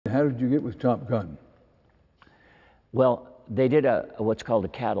How did you get with Top Gun? Well, they did what's called a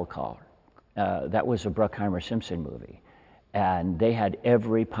cattle call. That was a Bruckheimer-Simpson movie. And they had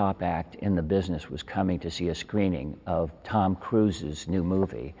every pop act in the business was coming to see a screening of Tom Cruise's new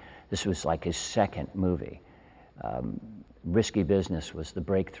movie. This was like his second movie. Risky Business was the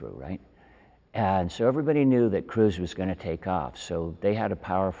breakthrough, right? And so everybody knew that Cruise was going to take off. So they had a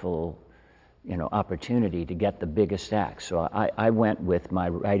powerful, opportunity to get the biggest acts. So I went with my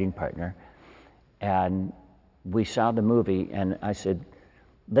writing partner, and we saw the movie, and I said,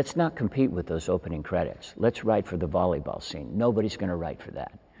 let's not compete with those opening credits. Let's write for the volleyball scene. Nobody's going to write for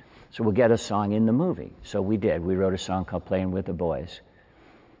that. So we'll get a song in the movie. So we did. We wrote a song called Playing with the Boys.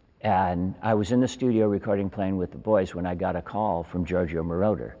 And I was in the studio recording Playing with the Boys when I got a call from Giorgio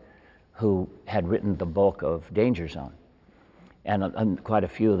Moroder, who had written the bulk of Danger Zone and quite a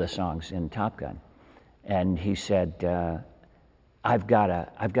few of the songs in Top Gun. And he said, I've got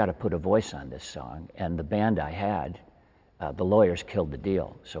to put a voice on this song. And the band I had, the lawyers killed the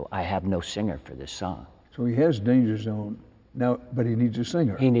deal, so I have no singer for this song. So he has Danger Zone now, but he needs a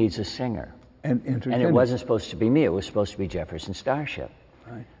singer. He needs a singer. And it wasn't supposed to be me, it was supposed to be Jefferson Starship.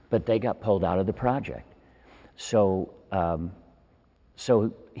 Right. But they got pulled out of the project. So,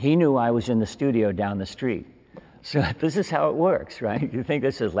 so he knew I was in the studio down the street. So this is how it works, right? You think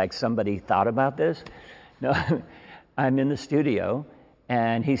this is like somebody thought about this? No, I'm in the studio,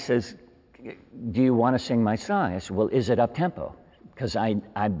 and he says, do you want to sing my song? I said, well, is it up-tempo? Because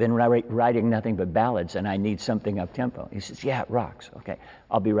I've been writing nothing but ballads, and I need something up-tempo. He says, yeah, it rocks. Okay,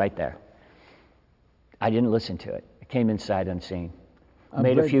 I'll be right there. I didn't listen to it. I came inside unseen.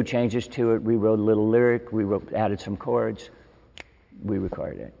 Made a few changes to it, rewrote a little lyric, added some chords. We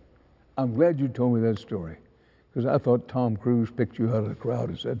recorded it. I'm glad you told me that story, because I thought Tom Cruise picked you out of the crowd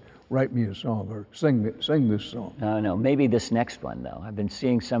and said, write me a song or sing this song. No, maybe this next one, though. I've been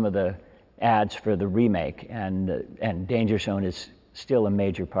seeing some of the ads for the remake, and Danger Zone is still a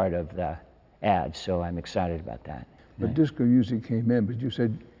major part of the ads, so I'm excited about that. But disco music came in, but you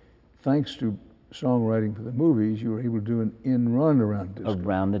said thanks to songwriting for the movies, you were able to do an in-run around disco.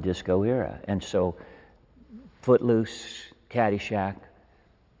 Around the disco era. And so Footloose, Caddyshack,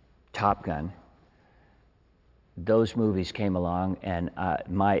 Top Gun, those movies came along, and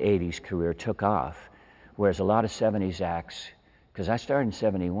my 80s career took off, whereas a lot of 70s acts, because I started in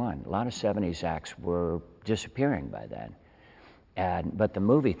 71, a lot of 70s acts were disappearing by then. But the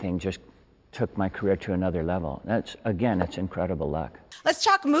movie thing just took my career to another level. That's incredible luck. Let's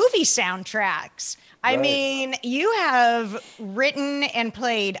talk movie soundtracks. Right. I mean, you have written and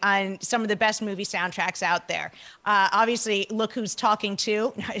played on some of the best movie soundtracks out there. Obviously, Look Who's Talking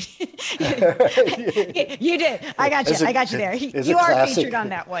To. You did. I got you there. You are featured on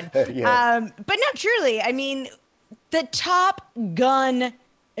that one. Yeah. But no, truly, I mean, the Top Gun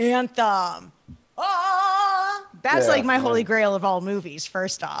anthem. That's like my holy grail of all movies,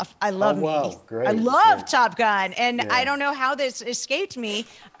 first off. I love Great. I love Top Gun. And I don't know how this escaped me,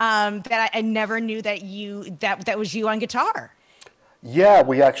 that I never knew that that was you on guitar. Yeah,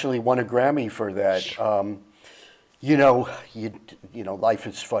 we actually won a Grammy for that. You know, life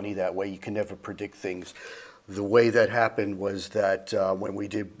is funny that way. You can never predict things. The way that happened was that when we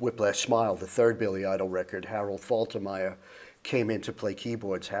did Whiplash Smile, the third Billy Idol record, Harold Faltermeyer came in to play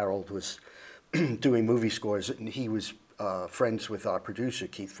keyboards. Harold was doing movie scores, and he was friends with our producer,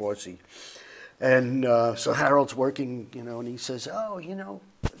 Keith Forsey. And so Harold's working, and he says,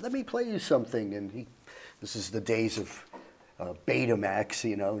 let me play you something. And this is the days of Betamax,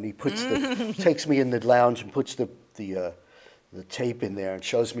 and he puts takes me in the lounge and puts the tape in there and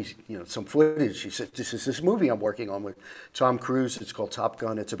shows me, some footage. He said, this is this movie I'm working on with Tom Cruise. It's called Top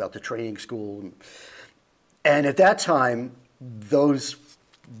Gun. It's about the training school. And at that time, those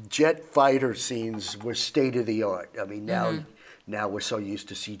jet fighter scenes were state of the art. I mean, now we're so used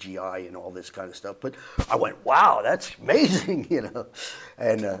to CGI and all this kind of stuff. But I went, wow, that's amazing,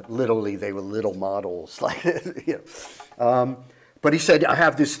 And literally, they were little models, like, But he said, I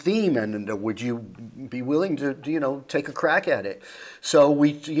have this theme, and would you be willing to, take a crack at it? So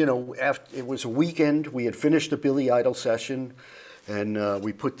we, after it was a weekend, we had finished the Billy Idol session, and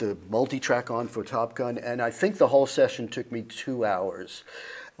we put the multi-track on for Top Gun, and I think the whole session took me 2 hours.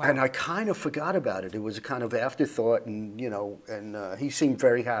 Wow. And I kind of forgot about it. It was a kind of afterthought, and he seemed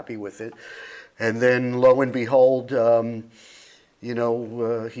very happy with it. And then, lo and behold,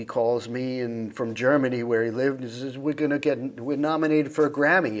 he calls me from Germany where he lived, and says, we're nominated for a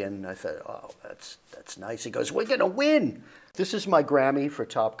Grammy. And I thought, oh, that's nice. He goes, we're gonna win. This is my Grammy for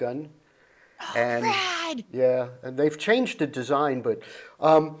Top Gun. And rad. Yeah, and they've changed the design, but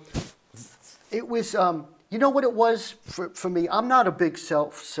it was You know what it was for me? I'm not a big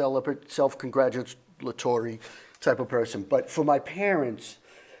self-congratulatory type of person, but for my parents,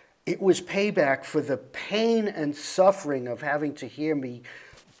 it was payback for the pain and suffering of having to hear me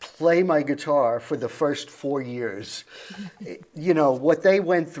play my guitar for the first 4 years. You know, what they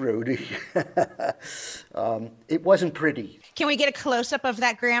went through, it wasn't pretty. Can we get a close-up of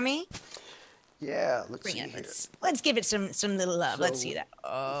that Grammy? Yeah, let's see here. Let's give it some little love. Let's see that.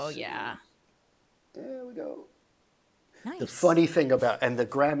 Oh, yeah. There we go. Nice. The funny thing about, and the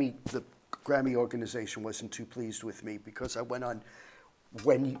Grammy organization wasn't too pleased with me because I went on,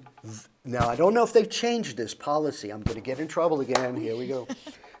 now I don't know if they've changed this policy. I'm going to get in trouble again. Here we go.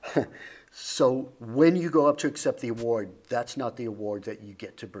 So when you go up to accept the award, that's not the award that you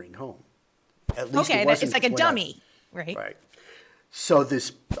get to bring home. At least okay, it wasn't it's like a dummy, right? Right. So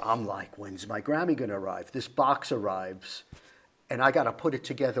I'm like, when's my Grammy going to arrive? This box arrives, and I got to put it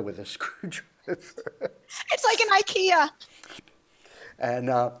together with a screwdriver. It's like an IKEA. And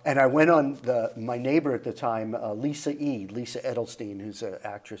I went on my neighbor at the time, Lisa Edelstein, who's an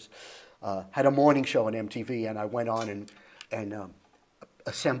actress, had a morning show on MTV, and I went on and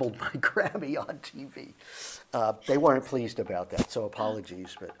assembled my Grammy on TV. They weren't pleased about that, so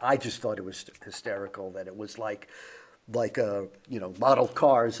apologies, but I just thought it was hysterical that it was like model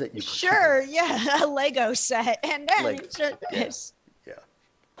cars that you sure, yeah, a Lego set, and then it's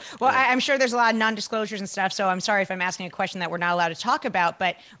well, yeah. I'm sure there's a lot of non-disclosures and stuff, so I'm sorry if I'm asking a question that we're not allowed to talk about,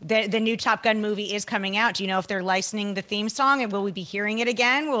 but the new Top Gun movie is coming out. Do you know if they're licensing the theme song, and will we be hearing it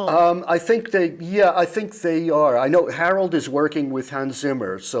again? I think they are. I know Harold is working with Hans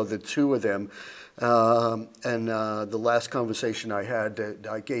Zimmer, so the two of them, and the last conversation I had,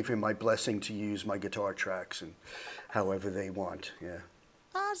 I gave him my blessing to use my guitar tracks and however they want, yeah.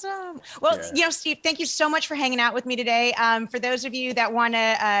 Awesome. Well, Steve, thank you so much for hanging out with me today. For those of you that want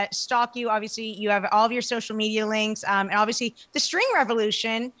to stalk you, obviously you have all of your social media links, and obviously the String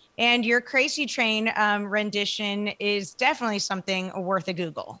Revolution and your Crazy Train rendition is definitely something worth a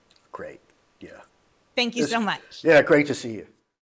Google. Great. Yeah. Thank you so much. Yeah, great to see you.